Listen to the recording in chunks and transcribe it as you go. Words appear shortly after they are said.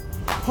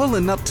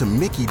Pulling up to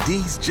Mickey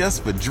D's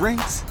just for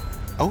drinks?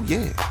 Oh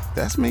yeah,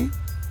 that's me.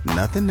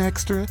 Nothing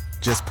extra,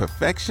 just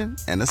perfection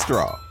and a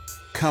straw.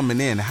 Coming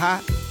in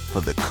hot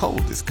for the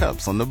coldest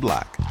cups on the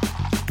block.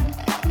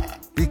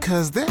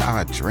 Because there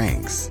are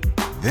drinks.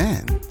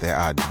 Then there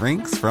are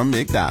drinks from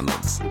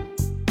McDonald's.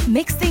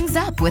 Mix things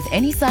up with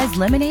any size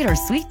lemonade or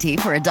sweet tea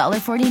for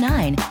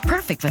 $1.49.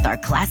 Perfect with our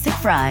classic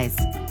fries.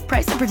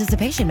 Price and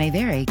participation may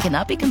vary.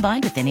 Cannot be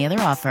combined with any other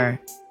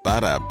offer.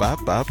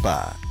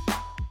 Ba-da-ba-ba-ba.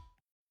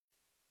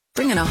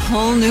 Bringing a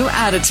whole new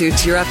attitude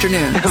to your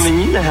afternoon. I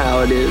mean, you know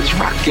how it is,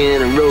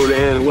 rockin' and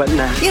rollin' and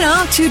whatnot. You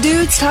know, two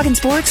dudes talking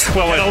sports.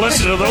 Well,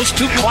 listen to those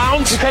two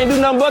clowns. You can't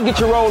do nothing but get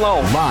your roll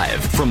on. Live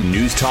from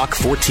News Talk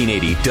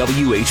 1480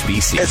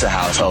 WHBC. It's a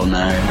household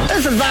name.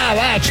 This is Bob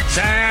Action.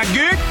 Sound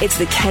good? It's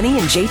the Kenny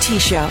and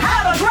JT Show.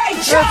 Have a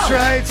great show! That's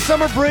right.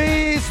 Summer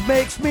breeze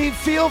makes me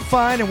feel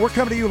fine, and we're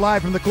coming to you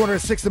live from the corner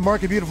of 6th and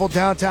Market, beautiful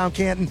downtown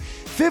Canton.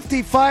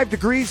 55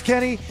 degrees,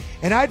 Kenny,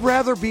 and I'd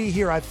rather be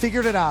here. I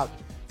figured it out.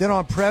 Then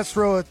on press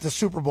row at the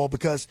Super Bowl,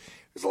 because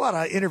there's a lot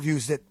of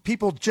interviews that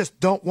people just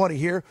don't want to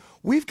hear.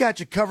 We've got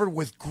you covered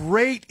with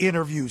great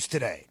interviews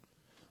today.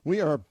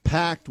 We are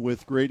packed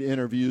with great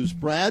interviews.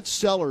 Brad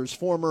Sellers,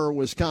 former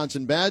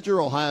Wisconsin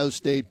Badger, Ohio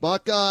State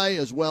Buckeye,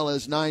 as well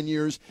as 9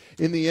 years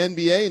in the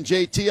NBA. And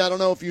JT, I don't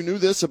know if you knew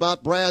this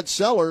about Brad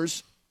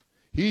Sellers.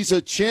 He's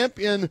a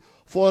champion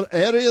for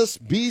Aries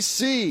BC.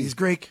 He's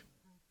Greek.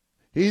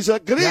 He's a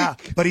Greek. Yeah,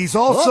 but he's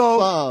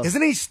also,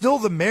 isn't he still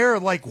the mayor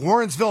of like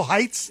Warrensville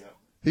Heights?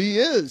 He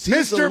is.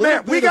 He's Mr.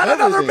 Mayor. We got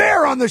another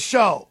mayor on the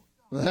show.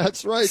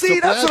 That's right. See,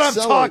 so that's what I'm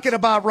Sellers, talking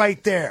about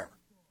right there.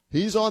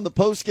 He's on the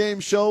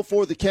post-game show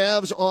for the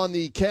Cavs on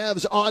the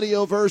Cavs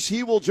Audioverse.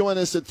 He will join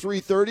us at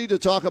 3:30 to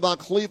talk about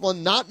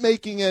Cleveland not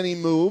making any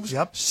moves,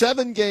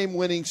 7-game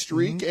winning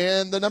streak,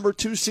 and the number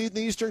 2 seed in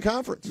the Eastern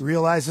Conference. You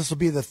realize this will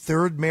be the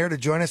third mayor to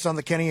join us on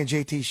the Kenny and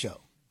JT show.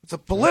 It's a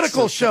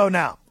political show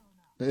now.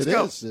 It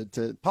Let's is.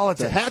 go. It's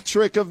a hat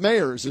trick of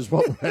mayors is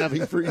what we're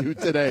having for you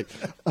today.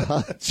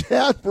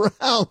 Chad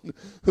Brown,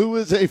 who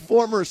is a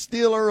former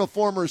Steeler, a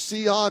former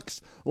Seahawks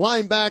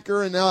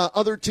linebacker, and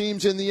other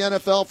teams in the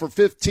NFL for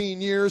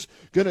 15 years,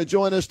 going to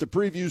join us to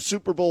preview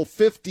Super Bowl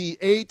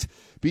 58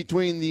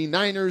 between the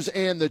Niners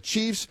and the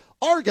Chiefs.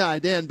 Our guy,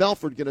 Dan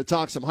Belford, going to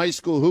talk some high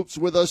school hoops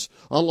with us,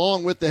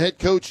 along with the head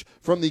coach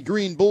from the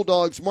Green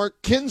Bulldogs,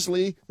 Mark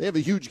Kinsley. They have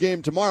a huge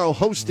game tomorrow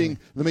hosting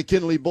the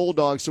McKinley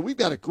Bulldogs. So we've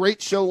got a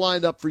great show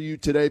lined up for you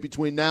today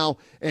between now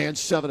and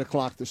 7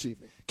 o'clock this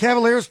evening.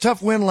 Cavaliers,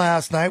 tough win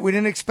last night. We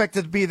didn't expect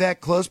it to be that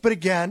close, but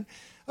again,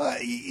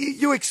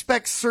 you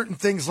expect certain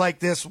things like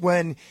this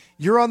when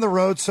you're on the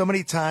road so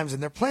many times,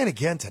 and they're playing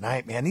again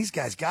tonight, man. These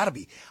guys got to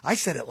be, I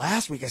said it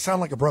last week, I sound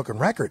like a broken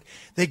record.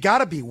 They got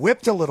to be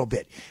whipped a little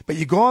bit. But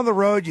you go on the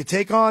road, you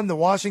take on the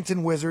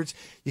Washington Wizards,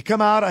 you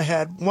come out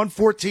ahead,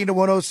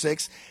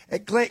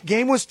 114-106.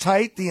 Game was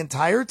tight the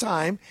entire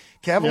time.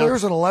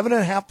 Cavaliers an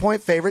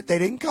 11.5-point favorite. They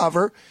didn't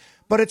cover,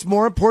 but it's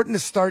more important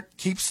to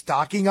keep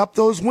stocking up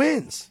those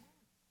wins.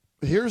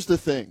 Here's the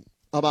thing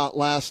about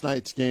last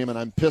night's game, and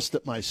I'm pissed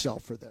at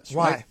myself for this.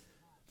 Why? Right?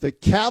 The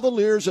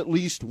Cavaliers at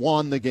least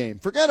won the game.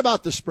 Forget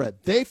about the spread.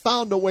 They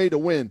found a way to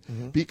win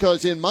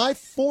because in my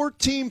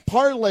 4-team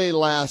parlay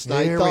last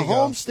night, the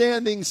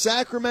homestanding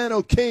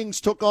Sacramento Kings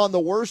took on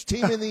the worst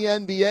team in the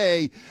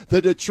NBA,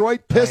 the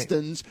Detroit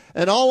Pistons,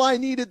 and all I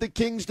needed the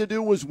Kings to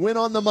do was win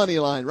on the money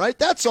line, right?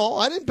 That's all.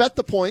 I didn't bet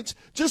the points,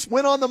 just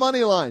win on the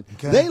money line.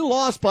 Okay. They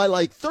lost by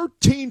like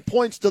 13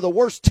 points to the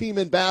worst team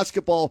in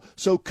basketball,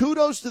 so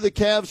kudos to the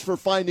Cavs for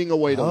finding a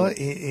way to win.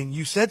 And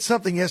you said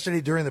something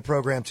yesterday during the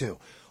program, too.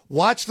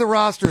 Watch the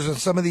rosters in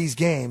some of these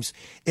games,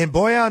 and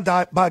Bojan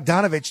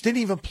Bogdanovic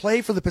didn't even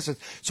play for the Pistons.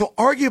 So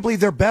arguably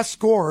their best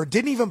scorer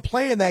didn't even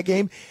play in that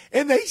game,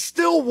 and they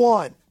still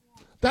won.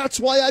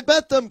 That's why I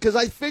bet them, because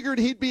I figured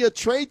he'd be a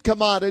trade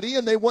commodity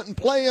and they wouldn't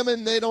play him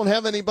and they don't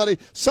have anybody.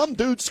 Some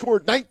dude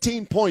scored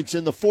 19 points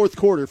in the fourth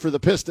quarter for the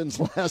Pistons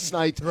last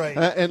night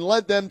and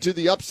led them to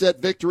the upset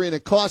victory, and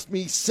it cost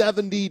me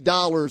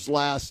 $70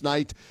 last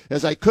night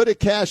as I could have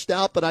cashed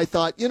out, but I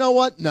thought, you know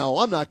what? No,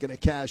 I'm not going to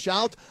cash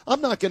out.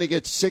 I'm not going to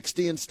get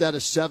 60 instead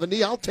of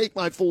 70. I'll take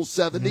my full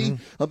 70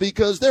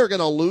 because they're going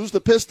to lose.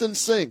 The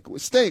Pistons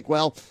stink.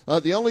 Well,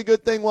 the only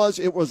good thing was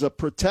it was a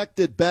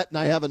protected bet, and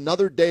I have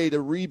another day to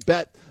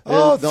re-bet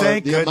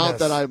thank the goodness. amount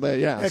that I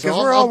made. Yeah, because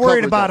we're all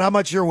worried about how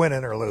much you're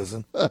winning or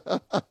losing. I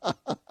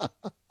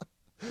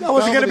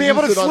wasn't going to be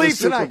able to sleep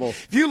tonight.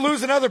 If you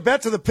lose another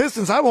bet to the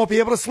Pistons, I won't be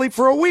able to sleep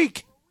for a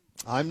week.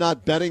 I'm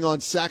not betting on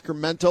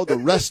Sacramento the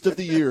rest of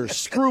the year.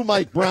 Screw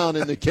Mike Brown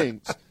and the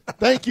Kings.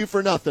 Thank you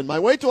for nothing.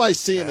 Wait till I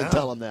see him and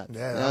tell him that.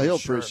 Yeah, he'll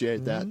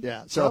appreciate that.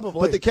 Yeah. So,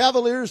 probably. But the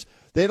Cavaliers,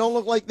 they don't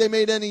look like they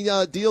made any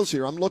deals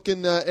here. I'm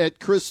looking at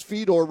Chris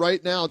Fedor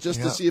right now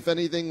just to see if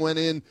anything went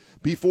in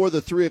before the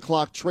 3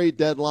 o'clock trade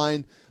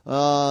deadline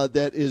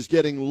that is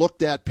getting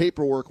looked at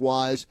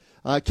paperwork-wise.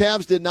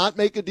 Cavs did not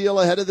make a deal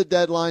ahead of the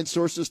deadline,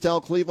 sources tell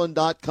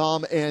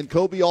Cleveland.com, and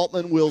Kobe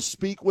Altman will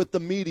speak with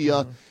the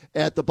media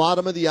at the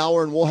bottom of the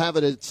hour, and we'll have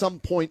it at some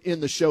point in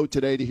the show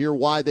today to hear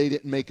why they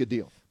didn't make a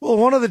deal. Well,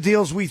 one of the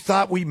deals we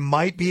thought we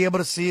might be able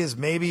to see is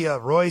maybe a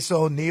Royce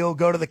O'Neal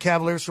go to the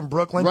Cavaliers from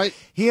Brooklyn. Right.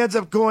 He ends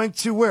up going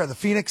to where? The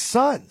Phoenix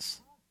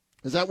Suns.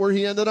 Is that where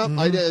he ended up?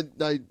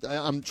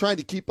 I'm trying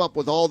to keep up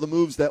with all the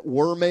moves that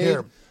were made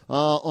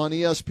on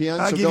ESPN.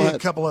 I'll so give go you ahead. a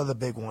couple of the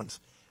big ones.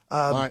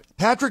 All right.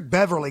 Patrick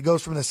Beverley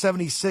goes from the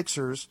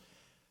 76ers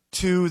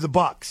to the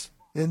Bucks.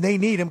 And they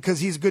need him because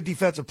he's a good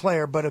defensive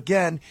player. But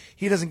again,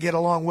 he doesn't get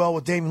along well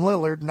with Damian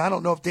Lillard. And I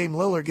don't know if Damian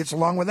Lillard gets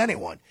along with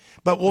anyone.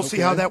 But we'll see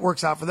how that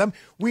works out for them.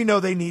 We know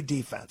they need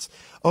defense.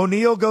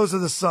 O'Neal goes to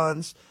the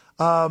Suns.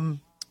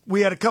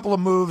 We had a couple of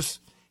moves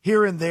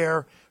here and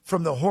there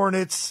from the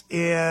Hornets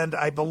and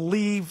I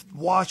believe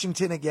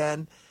Washington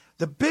again.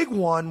 The big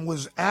one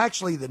was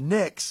actually the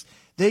Knicks.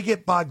 They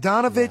get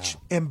Bogdanovich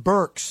and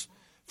Burks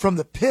from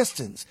the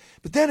Pistons.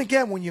 But then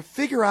again, when you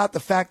figure out the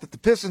fact that the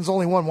Pistons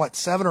only won,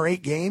 7 or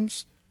 8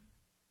 games,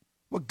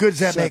 what good does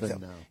that make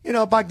them?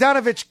 Now.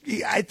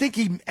 Bogdanovich, I think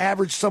he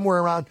averaged somewhere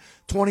around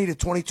 20 to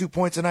 22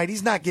 points a night.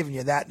 He's not giving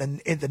you that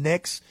in the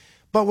Knicks.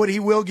 But what he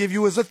will give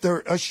you is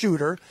a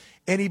shooter,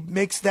 and he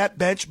makes that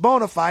bench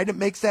bona fide. It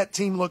makes that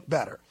team look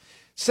better.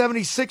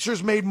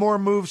 76ers made more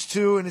moves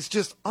too, and it's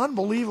just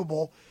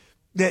unbelievable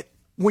that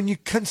when you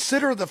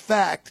consider the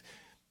fact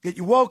that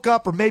you woke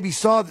up or maybe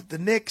saw that the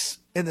Knicks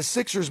and the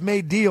Sixers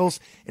made deals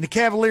and the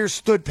Cavaliers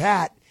stood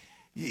pat,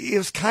 it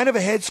was kind of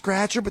a head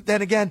scratcher. But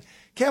then again,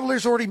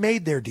 Cavaliers already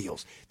made their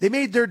deals. They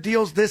made their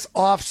deals this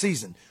off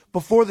season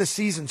before the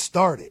season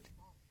started.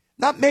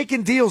 Not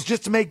making deals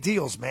just to make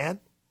deals, man.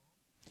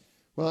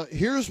 Well,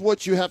 here's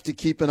what you have to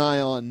keep an eye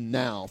on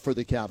now for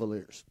the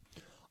Cavaliers.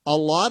 A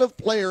lot of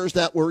players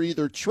that were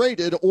either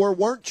traded or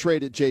weren't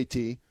traded,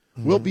 JT,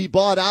 will be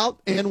bought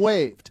out and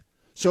waived.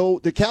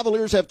 So the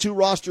Cavaliers have 2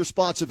 roster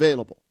spots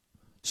available.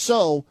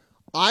 So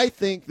I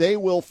think they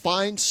will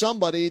find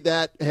somebody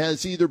that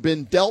has either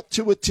been dealt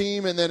to a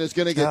team and then is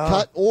going to get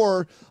cut,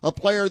 or a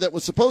player that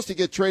was supposed to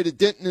get traded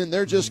didn't, and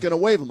they're just going to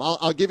waive them.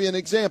 I'll give you an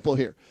example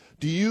here.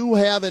 Do you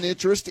have an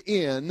interest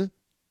in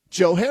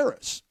Joe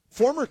Harris,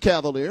 former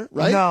Cavalier,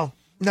 right?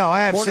 No,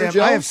 I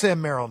have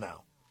Sam Merrill now.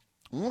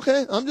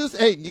 Okay, I'm just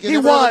you can he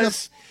never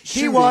was,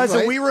 right?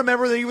 and we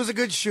remember that he was a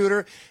good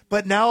shooter.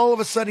 But now all of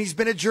a sudden he's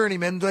been a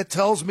journeyman. That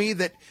tells me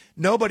that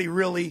nobody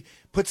really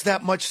puts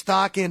that much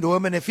stock into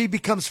him. And if he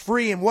becomes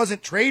free and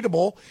wasn't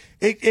tradable,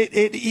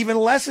 it even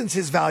lessens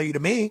his value to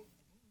me.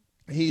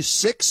 He's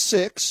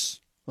 6'6".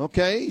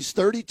 Okay, he's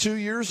 32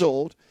 years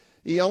old.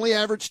 He only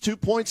averaged 2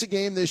 points a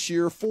game this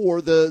year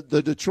for the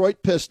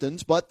Detroit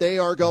Pistons, but they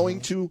are going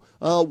to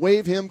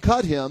waive him,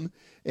 cut him,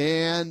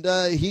 and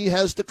he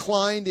has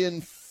declined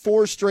in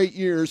 5 straight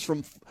years,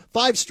 from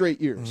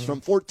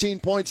 14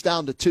 points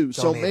down to 2.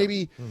 So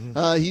maybe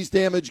he's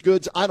damaged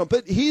goods. I don't.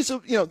 But he's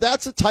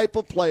that's a type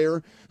of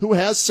player who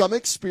has some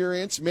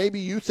experience. Maybe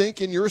you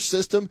think in your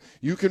system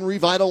you can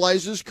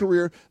revitalize his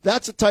career.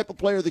 That's a type of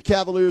player the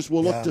Cavaliers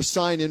will look to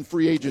sign in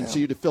free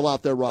agency to fill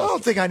out their roster. I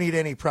don't think I need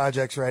any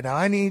projects right now.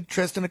 I need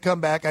Tristan to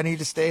come back. I need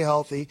to stay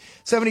healthy.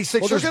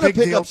 76ers, they're going to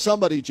pick up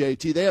somebody,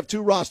 JT. They have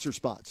 2 roster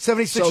spots.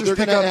 76ers so they're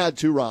going to add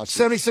 2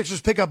 rosters.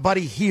 76ers pick up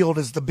Buddy Hield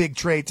as the big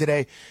trade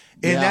today.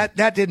 And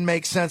that didn't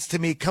make sense to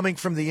me coming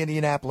from the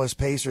Indianapolis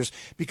Pacers,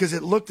 because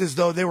it looked as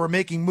though they were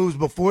making moves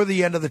before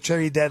the end of the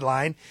trade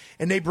deadline,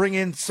 and they bring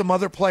in some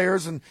other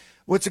players. And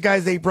what's the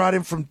guys they brought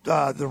in from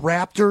the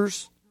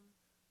Raptors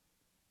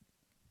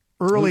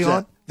early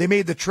on? They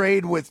made the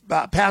trade with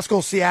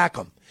Pascal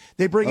Siakam.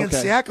 They bring in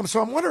Siakam. So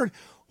I'm wondering,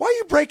 why are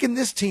you breaking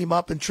this team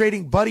up and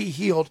trading Buddy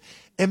Hield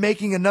and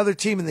making another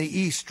team in the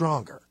East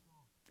stronger?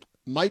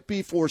 Might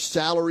be for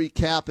salary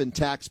cap and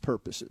tax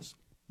purposes,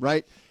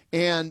 right?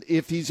 And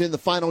if he's in the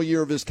final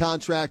year of his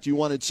contract, you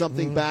wanted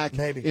something back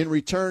in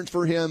return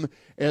for him,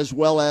 as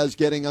well as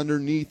getting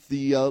underneath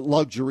the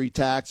luxury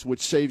tax,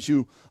 which saves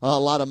you a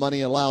lot of money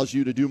and allows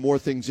you to do more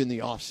things in the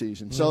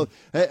offseason. So,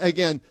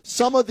 again,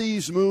 some of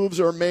these moves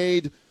are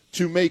made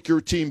to make your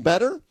team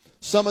better.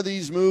 Some of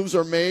these moves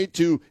are made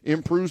to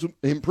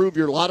improve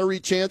your lottery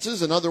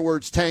chances, in other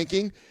words,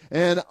 tanking.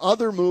 And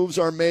other moves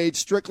are made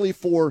strictly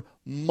for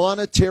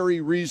monetary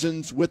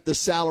reasons with the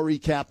salary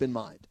cap in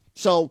mind.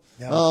 So,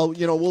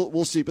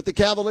 we'll see. But the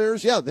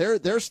Cavaliers,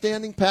 they're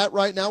standing pat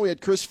right now. We had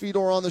Chris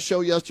Fedor on the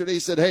show yesterday. He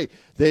said, hey,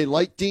 they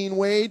like Dean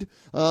Wade.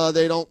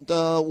 They don't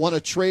want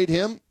to trade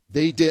him.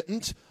 They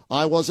didn't.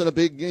 I wasn't a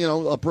big,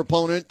 a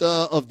proponent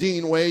of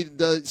Dean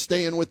Wade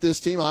staying with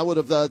this team. I would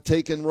have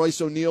taken Royce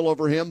O'Neal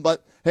over him.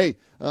 But, hey,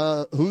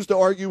 who's to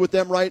argue with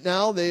them right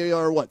now? They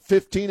are,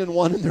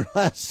 15-1 in their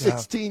last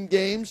 16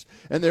 games,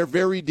 and they're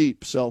very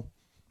deep. So.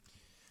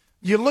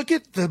 You look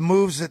at the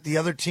moves that the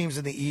other teams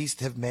in the East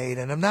have made,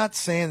 and I'm not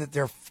saying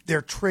that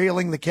they're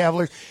trailing the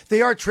Cavaliers.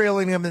 They are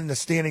trailing them in the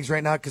standings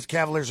right now because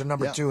Cavaliers are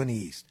number 2 in the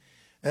East.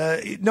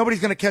 Nobody's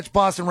going to catch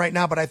Boston right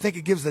now, but I think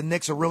it gives the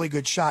Knicks a really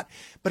good shot.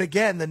 But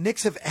again, the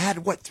Knicks have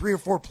added, 3 or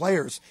 4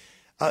 players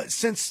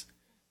since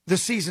the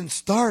season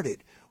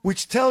started,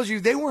 which tells you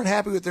they weren't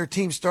happy with their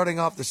team starting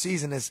off the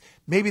season as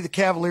maybe the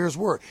Cavaliers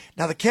were.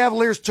 Now, the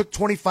Cavaliers took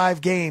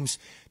 25 games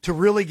to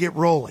really get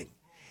rolling.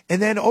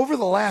 And then over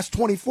the last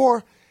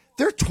 24,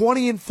 They're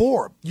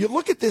 20-4. You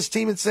look at this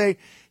team and say,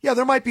 yeah,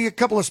 there might be a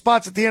couple of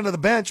spots at the end of the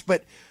bench,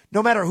 but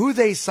no matter who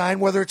they sign,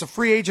 whether it's a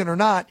free agent or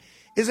not,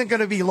 isn't going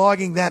to be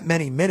logging that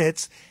many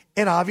minutes.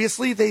 And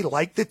obviously they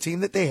like the team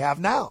that they have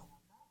now.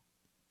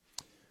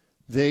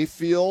 They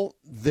feel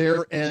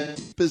they're as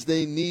deep as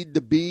they need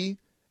to be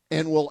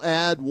and will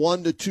add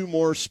 1 to 2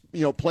 more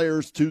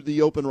players to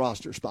the open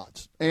roster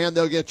spots. And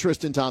they'll get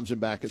Tristan Thompson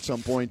back at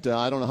some point.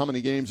 I don't know how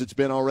many games it's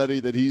been already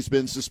that he's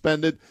been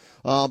suspended,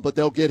 but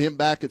they'll get him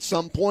back at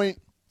some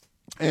point.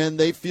 And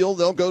they feel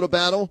they'll go to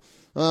battle.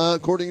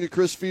 According to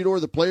Chris Fedor,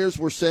 the players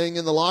were saying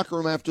in the locker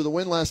room after the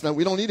win last night,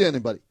 we don't need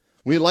anybody.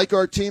 We like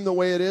our team the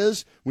way it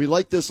is. We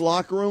like this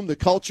locker room, the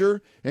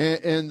culture,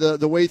 and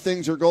the way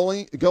things are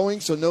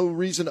going. So no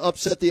reason to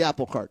upset the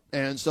apple cart.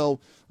 And so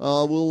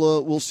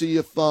we'll see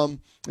if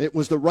it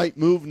was the right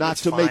move not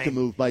to make a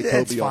move by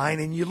Kobe. It's fine.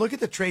 And you look at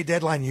the trade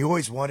deadline, you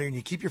always wonder, and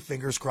you keep your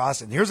fingers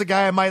crossed. And here's a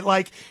guy I might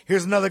like.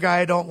 Here's another guy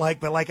I don't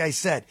like. But like I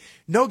said,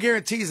 no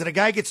guarantees that a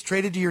guy gets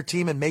traded to your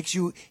team and makes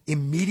you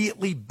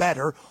immediately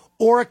better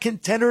or a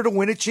contender to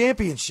win a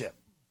championship.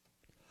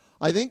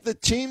 I think the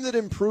team that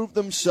improved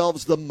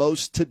themselves the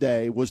most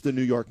today was the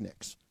New York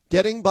Knicks.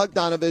 Getting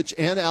Bogdanovich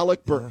and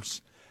Alec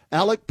Burks.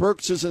 Alec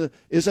Burks is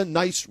a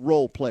nice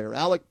role player.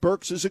 Alec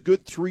Burks is a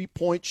good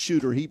three-point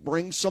shooter. He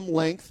brings some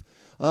length,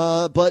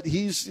 but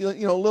he's a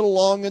little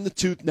long in the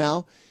tooth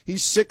now.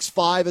 He's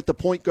 6'5" at the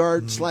point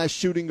guard /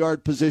 shooting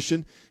guard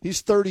position.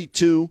 He's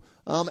 32.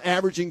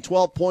 Averaging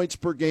 12 points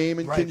per game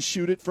and can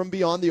shoot it from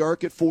beyond the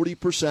arc at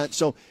 40%.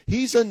 So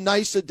he's a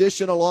nice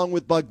addition along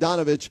with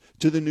Bogdanovich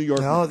to the New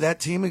York Knicks. That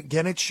team,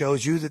 again, it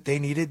shows you that they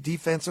needed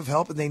defensive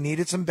help and they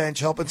needed some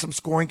bench help and some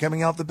scoring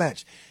coming off the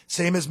bench.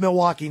 Same as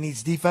Milwaukee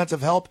needs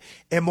defensive help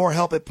and more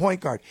help at point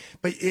guard.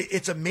 But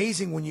it's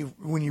amazing when you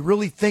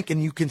really think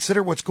and you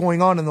consider what's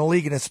going on in the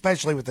league, and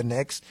especially with the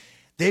Knicks,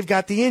 they've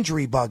got the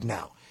injury bug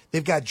now.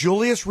 They've got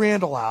Julius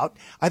Randle out.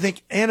 I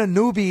think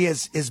Anunoby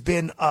has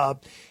been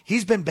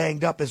he's been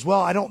banged up as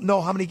well. I don't know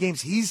how many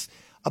games he's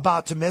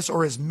about to miss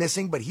or is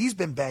missing, but he's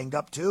been banged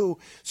up too.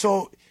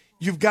 So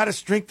you've got to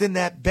strengthen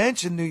that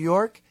bench in New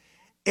York.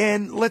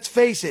 And let's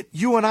face it,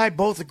 you and I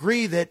both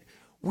agree that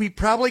we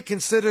probably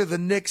consider the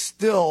Knicks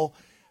still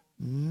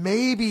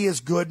maybe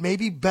as good,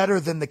 maybe better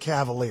than the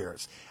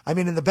Cavaliers. I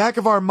mean, in the back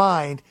of our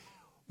mind,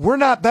 we're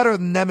not better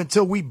than them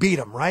until we beat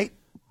them, right?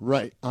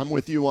 Right. I'm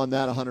with you on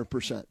that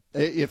 100%.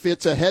 If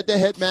it's a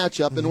head-to-head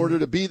matchup, in order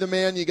to be the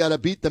man, you got to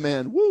beat the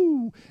man.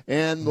 Woo!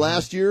 And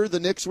last year, the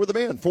Knicks were the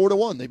man,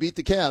 4-1. They beat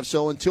the Cavs.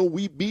 So until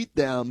we beat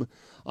them,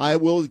 I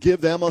will give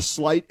them a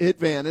slight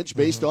advantage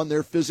based on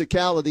their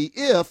physicality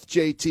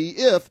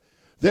if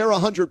they're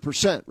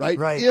 100%,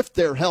 right? If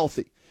they're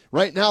healthy.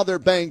 Right now, they're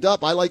banged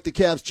up. I like the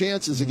Cavs'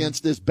 chances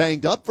against this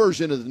banged-up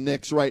version of the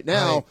Knicks right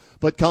now.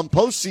 But come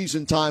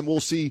postseason time,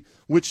 we'll see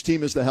which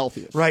team is the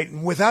healthiest. Right.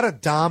 Without a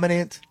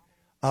dominant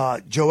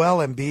Joel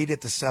Embiid at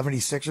the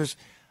 76ers,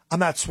 I'm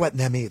not sweating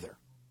them either.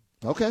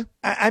 Okay.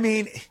 I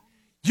mean,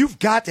 you've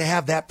got to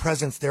have that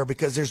presence there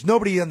because there's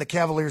nobody on the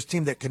Cavaliers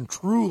team that can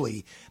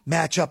truly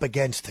match up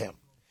against him.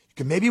 You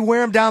can maybe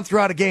wear him down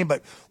throughout a game,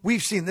 but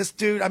we've seen this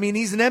dude. I mean,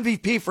 he's an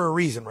MVP for a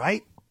reason,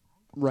 right?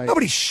 Right.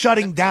 Nobody's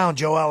shutting down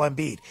Joel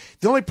Embiid.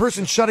 The only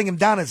person shutting him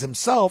down is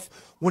himself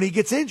when he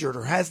gets injured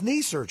or has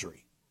knee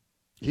surgery.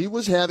 He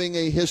was having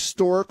a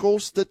historical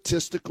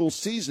statistical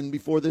season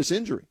before this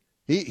injury.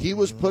 He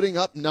was putting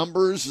up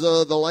numbers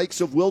the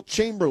likes of Wilt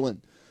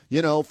Chamberlain,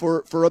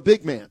 for a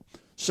big man.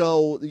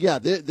 So, yeah,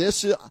 the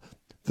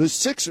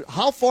Sixers,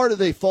 how far do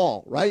they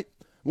fall, right?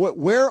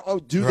 Where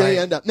do they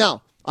end up?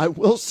 Now, I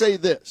will say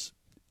this.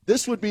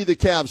 This would be the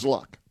Cavs'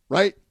 luck,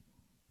 right?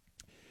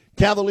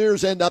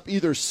 Cavaliers end up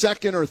either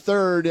second or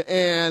third,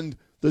 and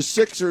the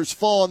Sixers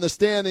fall in the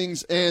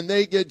standings, and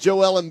they get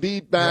Joel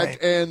Embiid back,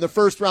 and the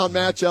first-round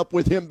matchup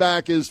with him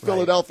back is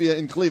Philadelphia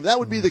and Cleveland. That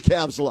would be the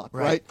Cavs' luck,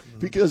 right?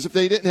 Because if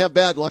they didn't have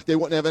bad luck, they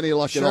wouldn't have any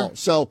luck at all.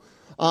 So,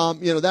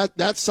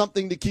 that's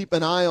something to keep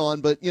an eye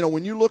on. But,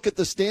 when you look at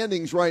the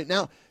standings right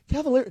now,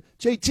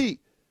 JT,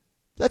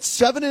 that's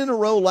 7 in a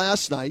row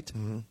last night.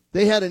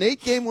 They had an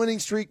 8-game winning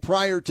streak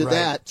prior to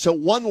that, so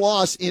one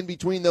loss in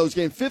between those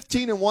games.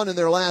 15-1 in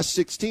their last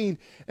 16,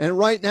 and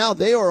right now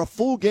they are a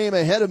full game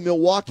ahead of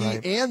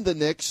Milwaukee and the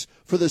Knicks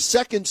for the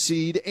second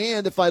seed.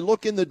 And if I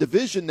look in the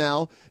division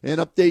now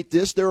and update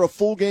this, they're a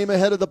full game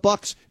ahead of the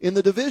Bucks in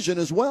the division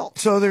as well.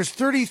 So there's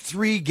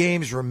 33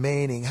 games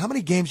remaining. How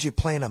many games do you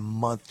play in a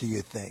month, do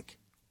you think?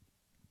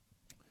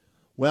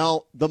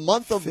 Well, the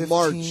month of 15?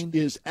 March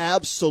is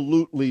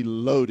absolutely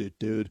loaded,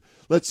 dude.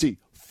 Let's see.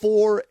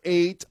 4,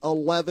 8,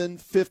 11,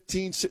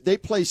 15. They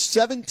play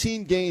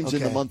 17 games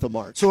in the month of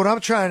March. So what I'm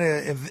trying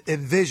to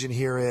envision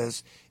here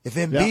is if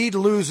Embiid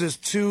loses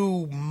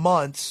 2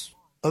 months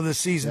of the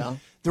season,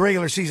 the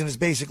regular season is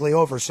basically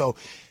over. So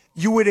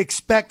you would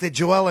expect that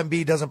Joel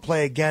Embiid doesn't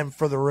play again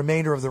for the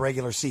remainder of the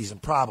regular season,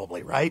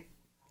 probably, right?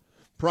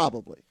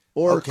 Probably.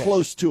 Or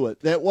close to it.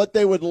 That what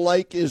they would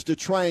like is to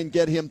try and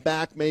get him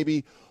back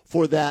maybe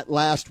for that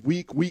last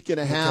week and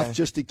a half,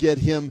 just to get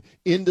him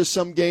into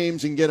some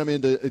games and get him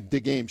into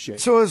the game shape.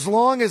 So as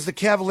long as the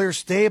Cavaliers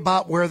stay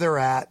about where they're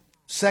at,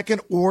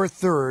 second or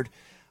third,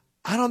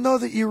 I don't know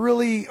that you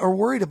really are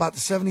worried about the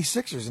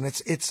 76ers. And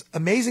it's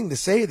amazing to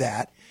say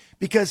that,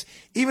 because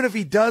even if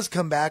he does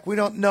come back, we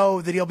don't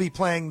know that he'll be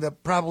playing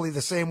probably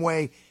the same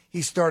way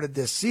he started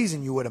this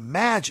season, you would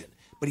imagine.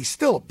 But he's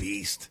still a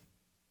beast.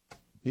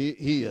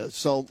 He is.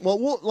 So,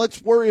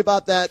 let's worry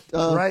about that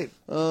right.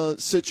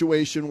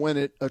 Situation when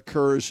it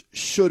occurs,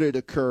 should it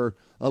occur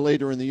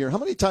later in the year. How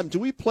many times do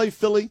we play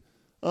Philly?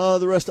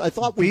 The rest, I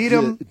thought we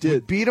did. We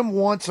beat them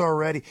once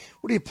already.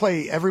 What do you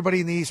play?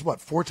 Everybody in the East,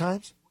 4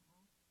 times?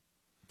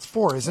 It's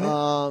 4, isn't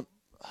it?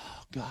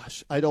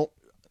 Gosh, I don't.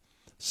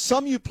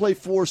 Some you play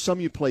 4, some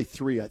you play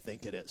 3, I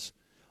think it is.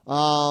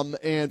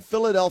 And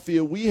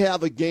Philadelphia, we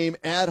have a game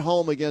at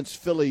home against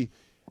Philly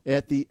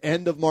at the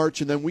end of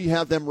March, and then we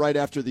have them right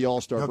after the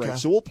All-Star break.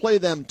 So we'll play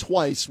them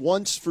twice,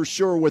 once for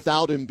sure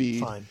without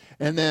Embiid. Fine.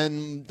 And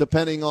then,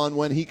 depending on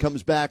when he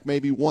comes back,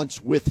 maybe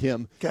once with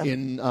him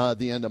in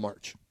the end of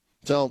March.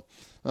 So,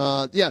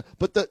 but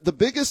the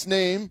biggest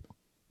name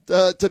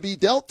to be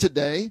dealt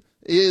today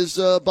is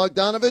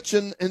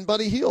Bogdanovich and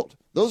Buddy Hield.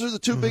 Those are the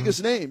two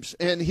biggest names.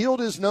 And Hield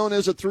is known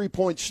as a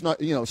three-point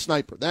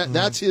sniper.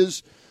 That's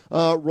his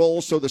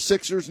role. So the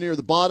Sixers near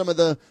the bottom of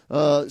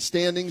the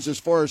standings as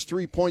far as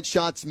three-point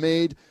shots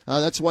made.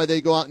 That's why they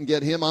go out and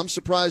get him. I'm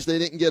surprised they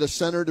didn't get a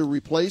center to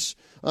replace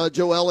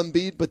Joel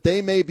Embiid, but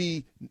they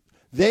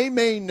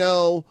may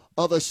know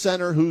of a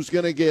center who's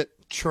going to get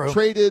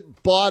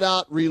traded, bought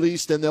out,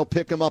 released, and they'll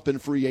pick him up in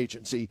free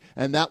agency.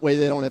 And that way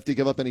they don't have to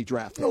give up any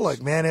draft picks.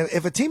 Look, man,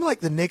 if a team like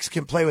the Knicks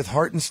can play with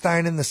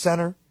Hartenstein in the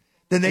center,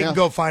 then they can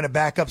go find a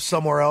backup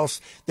somewhere else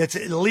that's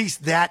at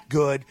least that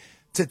good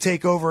to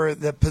take over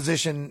the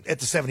position at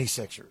the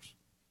 76ers.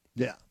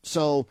 Yeah,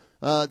 so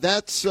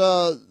that's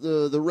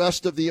the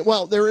rest of the –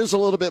 well, there is a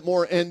little bit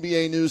more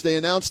NBA news. They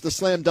announced the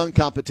slam dunk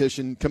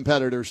competition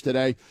competitors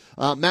today.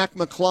 Mac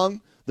McClung,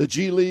 the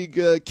G League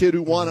kid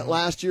who won it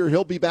last year,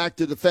 he'll be back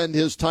to defend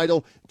his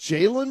title.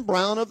 Jaylen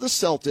Brown of the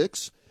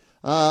Celtics.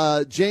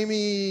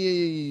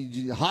 Jamie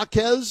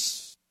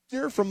Jaquez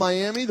here from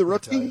Miami, the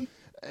rookie.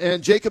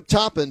 And Jacob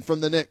Toppin from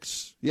the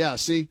Knicks. Yeah,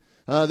 see,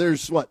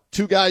 there's,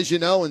 2 guys you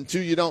know and 2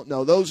 you don't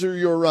know. Those are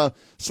your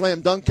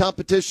slam dunk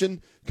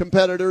competition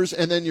competitors.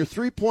 And then your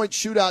three-point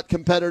shootout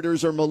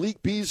competitors are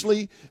Malik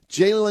Beasley,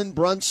 Jalen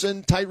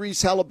Brunson,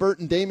 Tyrese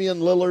Halliburton, Damian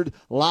Lillard,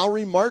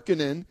 Lauri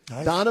Markkanen,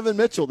 Donovan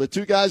Mitchell. The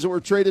 2 guys that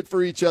were traded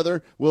for each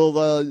other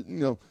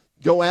will,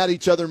 go at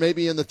each other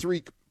maybe in the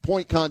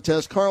three-point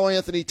contest. Karl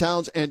Anthony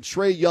Towns and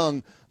Trae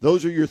Young,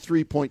 those are your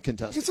three-point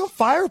contestants. It's some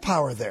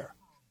firepower there.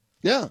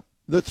 Yeah.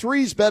 The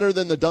three's better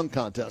than the dunk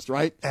contest,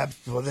 right?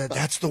 Absolutely.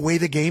 That's the way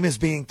the game is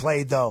being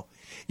played, though.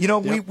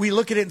 We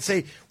look at it and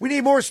say, we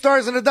need more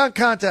stars in the dunk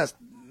contest.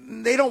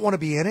 They don't want to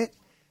be in it,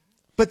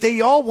 but they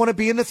all want to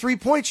be in the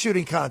three-point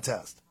shooting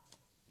contest.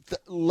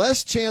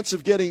 Less chance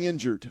of getting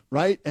injured,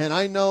 right? And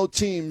I know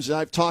teams,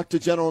 I've talked to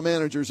general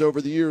managers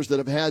over the years that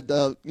have had,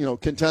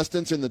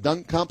 contestants in the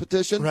dunk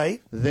competition.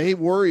 Right. They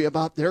worry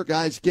about their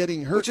guys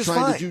getting hurt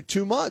trying to do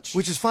too much.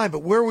 Which is fine,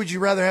 but where would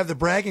you rather have the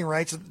bragging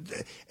rights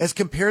as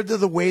compared to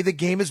the way the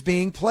game is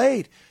being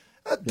played?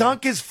 A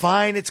dunk is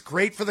fine. It's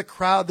great for the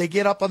crowd. They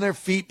get up on their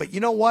feet. But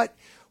you know what?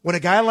 When a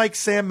guy like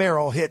Sam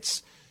Merrill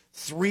hits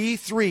 3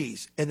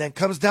 threes and then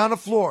comes down the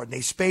floor and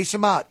they space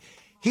him out,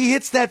 he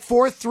hits that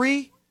 4th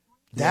three,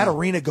 that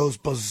arena goes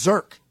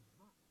berserk.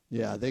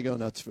 Yeah, they go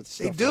nuts for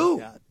stuff. They do.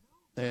 Like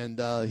that.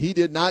 And he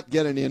did not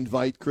get an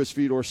invite. Chris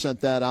Fedor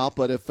sent that out.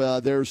 But if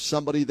there's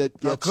somebody that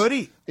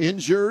gets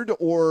injured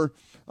or,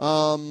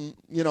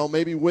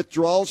 maybe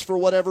withdrawals for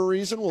whatever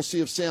reason, we'll see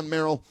if Sam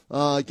Merrill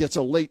gets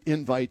a late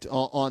invite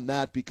on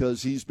that,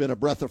 because he's been a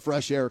breath of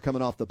fresh air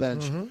coming off the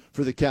bench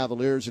for the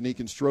Cavaliers, and he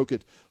can stroke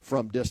it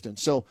from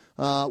distance. So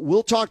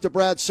we'll talk to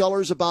Brad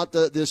Sellers about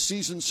this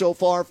season so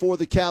far for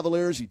the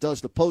Cavaliers. He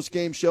does the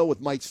post-game show with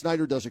Mike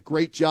Snyder, does a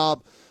great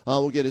job.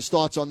 We'll get his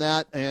thoughts on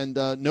that, and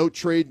no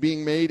trade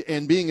being made,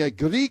 and being a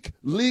Greek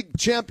League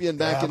champion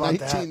back in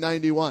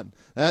 1991.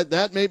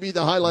 That may be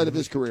the highlight of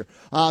his career.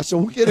 So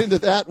we'll get into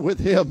that with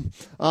him.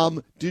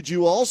 Did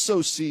you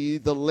also see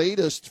the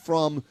latest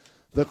from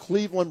the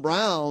Cleveland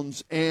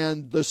Browns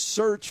and the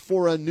search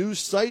for a new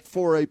site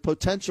for a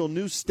potential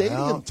new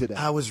stadium today?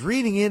 I was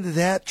reading into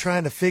that,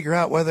 trying to figure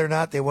out whether or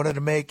not they wanted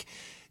to make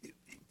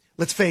 –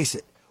 let's face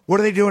it. What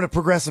are they doing at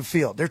Progressive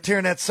Field? They're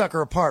tearing that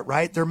sucker apart,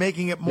 right? They're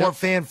making it more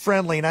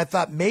fan-friendly, and I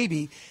thought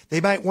maybe they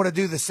might want to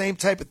do the same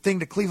type of thing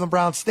to Cleveland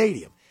Browns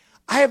Stadium.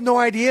 I have no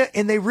idea,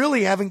 and they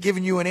really haven't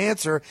given you an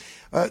answer.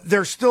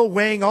 They're still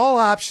weighing all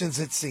options,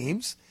 it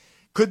seems.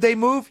 Could they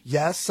move?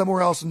 Yes,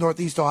 somewhere else in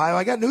Northeast Ohio.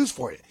 I got news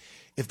for you.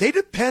 If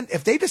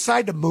they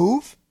decide to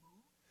move,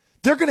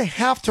 they're going to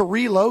have to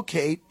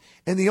relocate,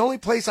 and the only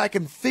place I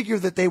can figure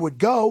that they would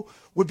go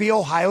would be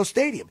Ohio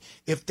Stadium.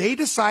 If they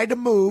decide to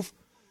move,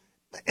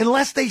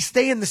 unless they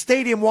stay in the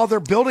stadium while they're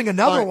building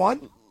another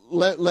one.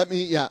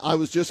 I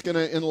was just going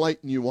to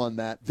enlighten you on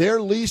that.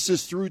 Their lease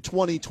is through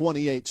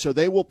 2028, so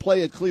they will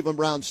play at Cleveland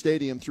Browns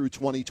Stadium through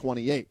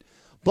 2028.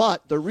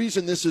 But the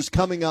reason this is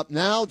coming up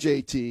now,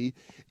 JT,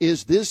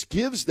 is this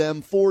gives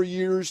them 4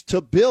 years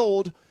to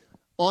build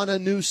on a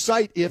new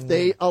site if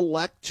they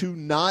elect to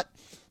not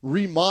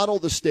remodel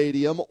the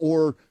stadium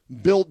or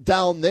build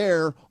down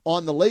there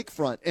on the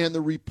lakefront. And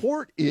the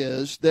report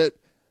is that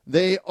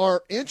they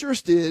are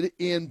interested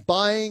in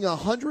buying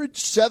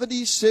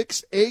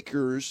 176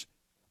 acres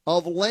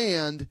of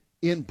land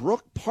in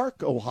Brook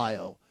Park,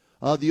 Ohio,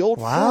 the old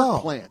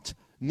Ford plant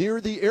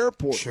near the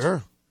airport.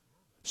 Sure.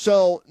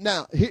 So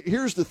now,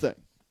 here's the thing.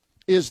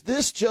 Is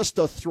this just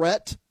a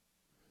threat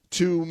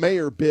to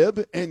Mayor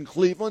Bibb and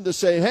Cleveland to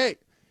say, hey,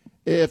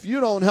 if you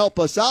don't help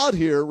us out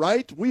here,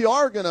 right, we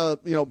are going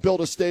to,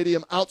 build a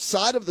stadium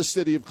outside of the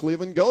city of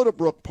Cleveland, go to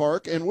Brook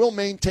Park, and we'll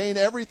maintain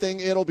everything.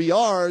 It'll be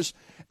ours.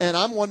 And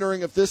I'm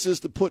wondering if this is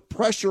to put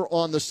pressure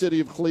on the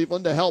city of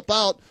Cleveland to help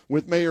out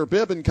with Mayor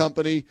Bibb and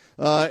company,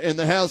 and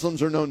the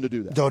Haslams are known to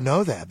do that. Don't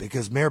know that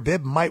because Mayor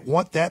Bibb might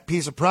want that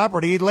piece of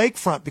property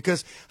lakefront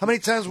because how many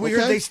times we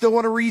heard they still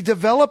want to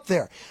redevelop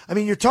there? I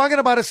mean, you're talking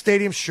about a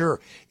stadium, sure,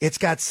 it's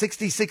got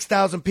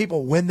 66,000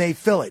 people when they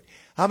fill it.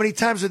 How many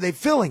times are they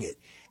filling it?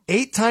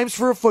 8 times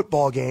for a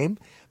football game,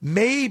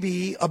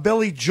 maybe a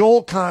Billy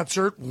Joel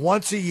concert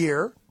once a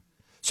year.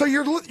 So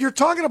you're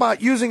talking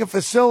about using a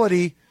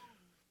facility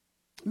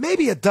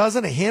maybe a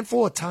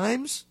handful of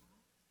times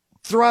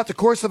throughout the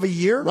course of a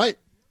year. Right.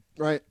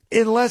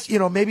 Unless,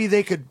 maybe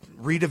they could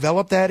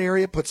redevelop that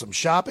area, put some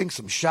shopping,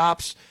 some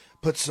shops,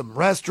 put some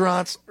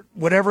restaurants,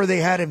 whatever they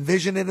had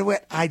envisioned into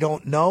it. I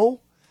don't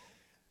know.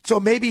 So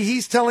maybe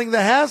he's telling the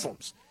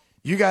Haslams,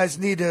 you guys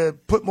need to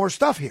put more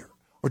stuff here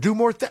or do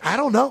more I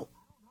don't know.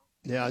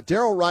 Yeah,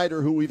 Daryl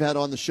Ryder, who we've had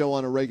on the show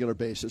on a regular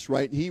basis,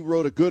 right? He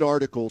wrote a good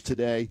article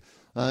today,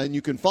 and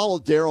you can follow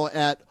Daryl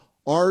at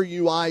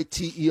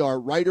RUITER,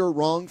 Ryder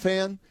Wrong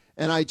Fan.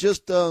 And I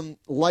just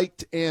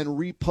liked and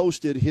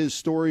reposted his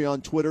story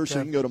on Twitter, so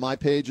you can go to my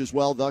page as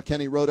well, The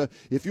Kenny Rhoda.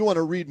 If you want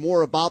to read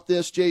more about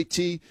this,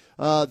 JT,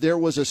 there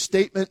was a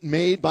statement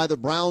made by the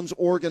Browns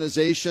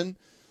organization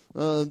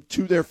to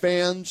their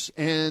fans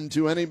and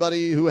to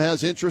anybody who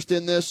has interest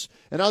in this.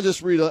 And I'll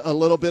just read a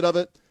little bit of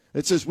it.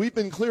 It says, we've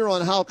been clear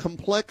on how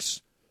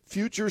complex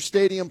future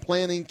stadium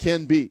planning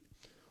can be.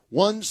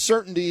 One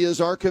certainty is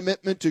our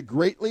commitment to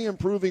greatly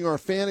improving our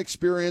fan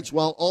experience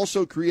while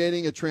also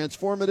creating a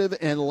transformative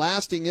and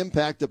lasting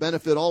impact to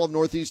benefit all of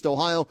Northeast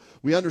Ohio.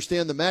 We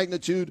understand the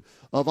magnitude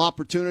of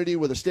opportunity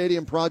with a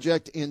stadium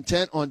project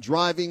intent on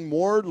driving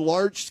more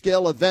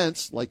large-scale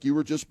events, like you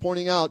were just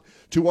pointing out,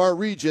 to our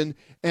region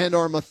and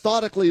are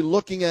methodically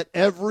looking at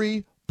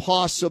every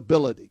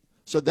possibility.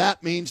 So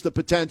that means the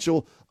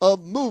potential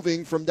of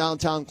moving from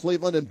downtown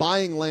Cleveland and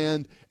buying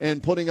land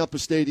and putting up a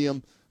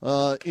stadium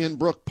in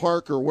Brook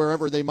Park or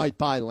wherever they might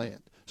buy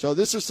land. So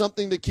this is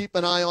something to keep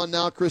an eye on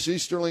now. Chris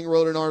Easterling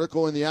wrote an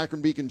article in the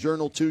Akron Beacon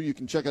Journal, too. You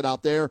can check it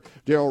out there.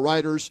 Daryl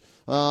Ryder's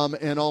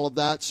and all of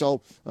that.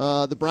 So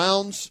the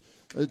Browns,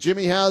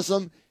 Jimmy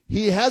Haslam,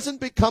 he hasn't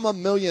become a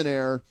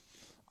millionaire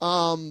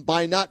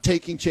by not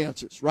taking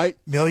chances, right?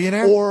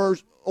 Millionaire?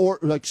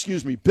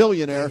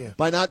 Billionaire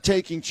by not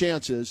taking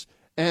chances.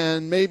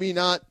 And maybe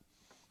not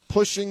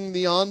pushing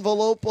the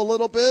envelope a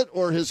little bit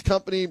or his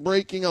company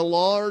breaking a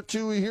law or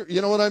two here.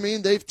 You know what I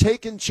mean? They've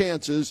taken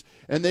chances,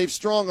 and they've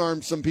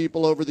strong-armed some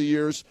people over the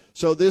years.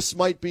 So this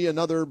might be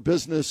another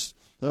business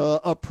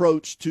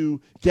approach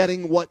to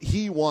getting what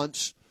he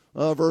wants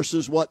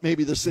versus what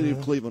maybe the city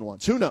of Cleveland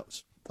wants. Who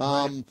knows?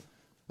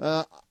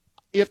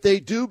 If they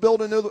do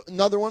build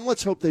another one,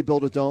 let's hope they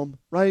build a dome,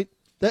 right?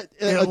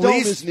 A dome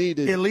is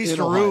needed. At least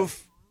a Ohio.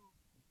 roof.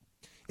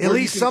 At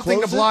least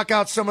something to block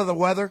out some of the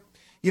weather.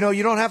 You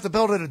don't have to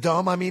build it a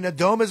dome. I mean, a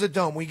dome is a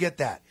dome. We get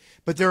that.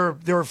 But there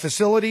are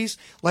facilities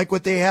like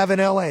what they have in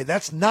L.A.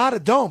 That's not a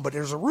dome, but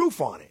there's a roof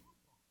on it.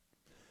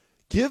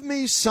 Give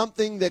me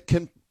something that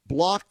can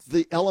block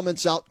the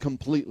elements out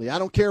completely. I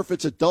don't care if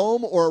it's a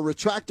dome or a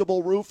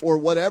retractable roof or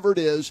whatever it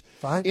is.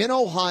 Fine. In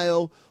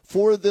Ohio,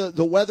 for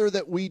the weather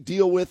that we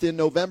deal with in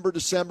November,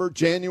 December,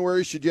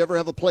 January, should you ever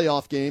have a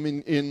playoff game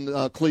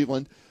in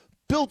Cleveland,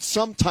 build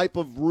some type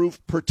of roof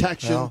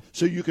protection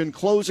so you can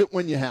close it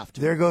when you have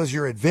to. There goes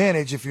your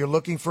advantage if you're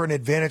looking for an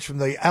advantage from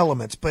the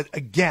elements. But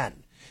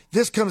again,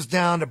 this comes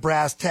down to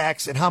brass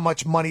tacks and how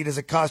much money does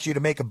it cost you to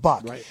make a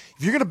buck. Right. If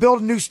you're going to build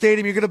a new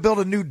stadium, you're going to build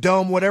a new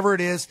dome, whatever it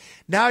is,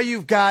 now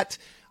you've got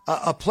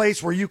a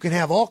place where you can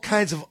have all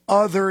kinds of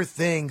other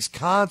things,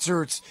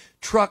 concerts,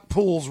 truck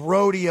pools,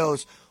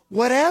 rodeos,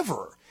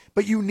 whatever.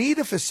 But you need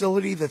a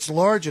facility that's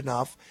large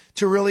enough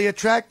to really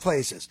attract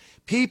places,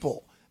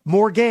 people,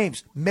 more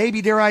games,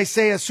 maybe, dare I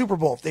say, a Super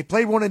Bowl. If they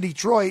played one in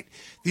Detroit,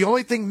 the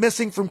only thing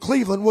missing from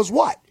Cleveland was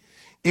what?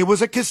 It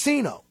was a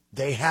casino.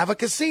 They have a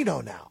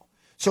casino now.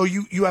 So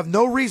you have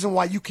no reason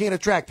why you can't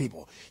attract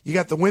people. You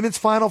got the Women's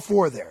Final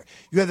Four there.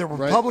 You have the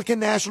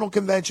Republican National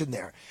Convention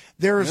there.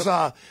 There's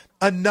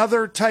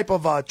another type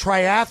of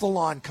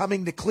triathlon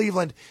coming to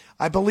Cleveland,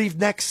 I believe,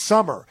 next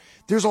summer.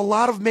 There's a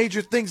lot of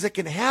major things that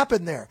can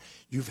happen there.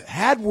 You've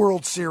had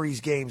World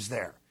Series games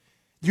there.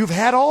 You've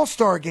had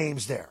All-Star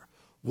games there.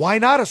 Why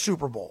not a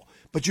Super Bowl?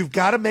 But you've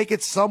got to make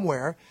it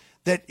somewhere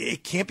that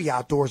it can't be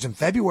outdoors in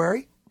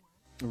February.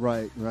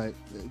 Right.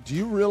 Do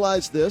you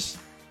realize this?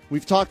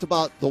 We've talked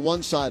about the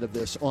one side of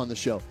this on the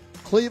show.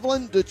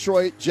 Cleveland,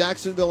 Detroit,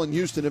 Jacksonville, and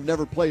Houston have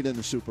never played in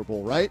the Super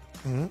Bowl, right?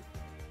 Mm-hmm.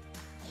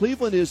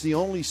 Cleveland is the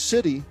only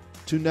city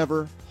to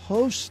never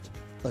host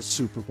a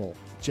Super Bowl.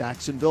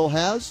 Jacksonville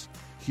has,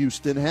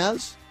 Houston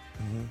has,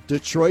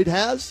 Detroit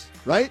has,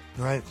 right?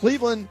 Right.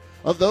 Cleveland,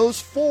 of those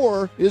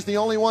four, is the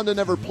only one to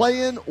never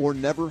play in or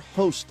never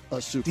host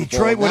a Super Bowl.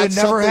 Detroit would have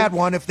never had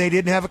one if they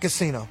didn't have a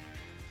casino.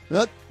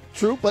 That's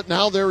true, but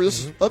now there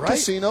is a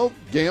casino.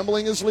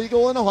 Gambling is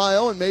legal in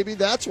Ohio, and maybe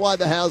that's why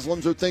the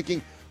Haslams are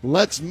thinking,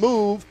 let's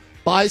move,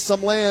 buy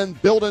some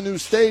land, build a new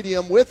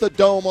stadium with a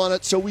dome on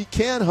it so we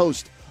can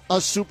host a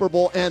Super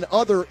Bowl and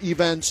other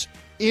events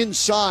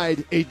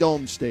inside a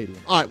dome stadium.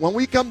 All right, when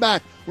we come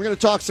back, we're going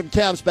to talk some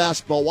Cavs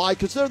basketball. Why?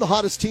 Because they're the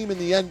hottest team in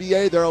the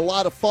NBA. They're a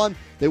lot of fun.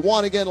 They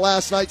won again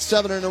last night,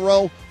 7 in a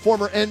row.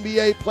 Former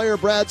NBA player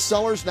Brad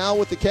Sellers, now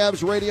with the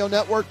Cavs Radio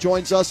Network,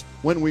 joins us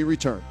when we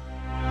return.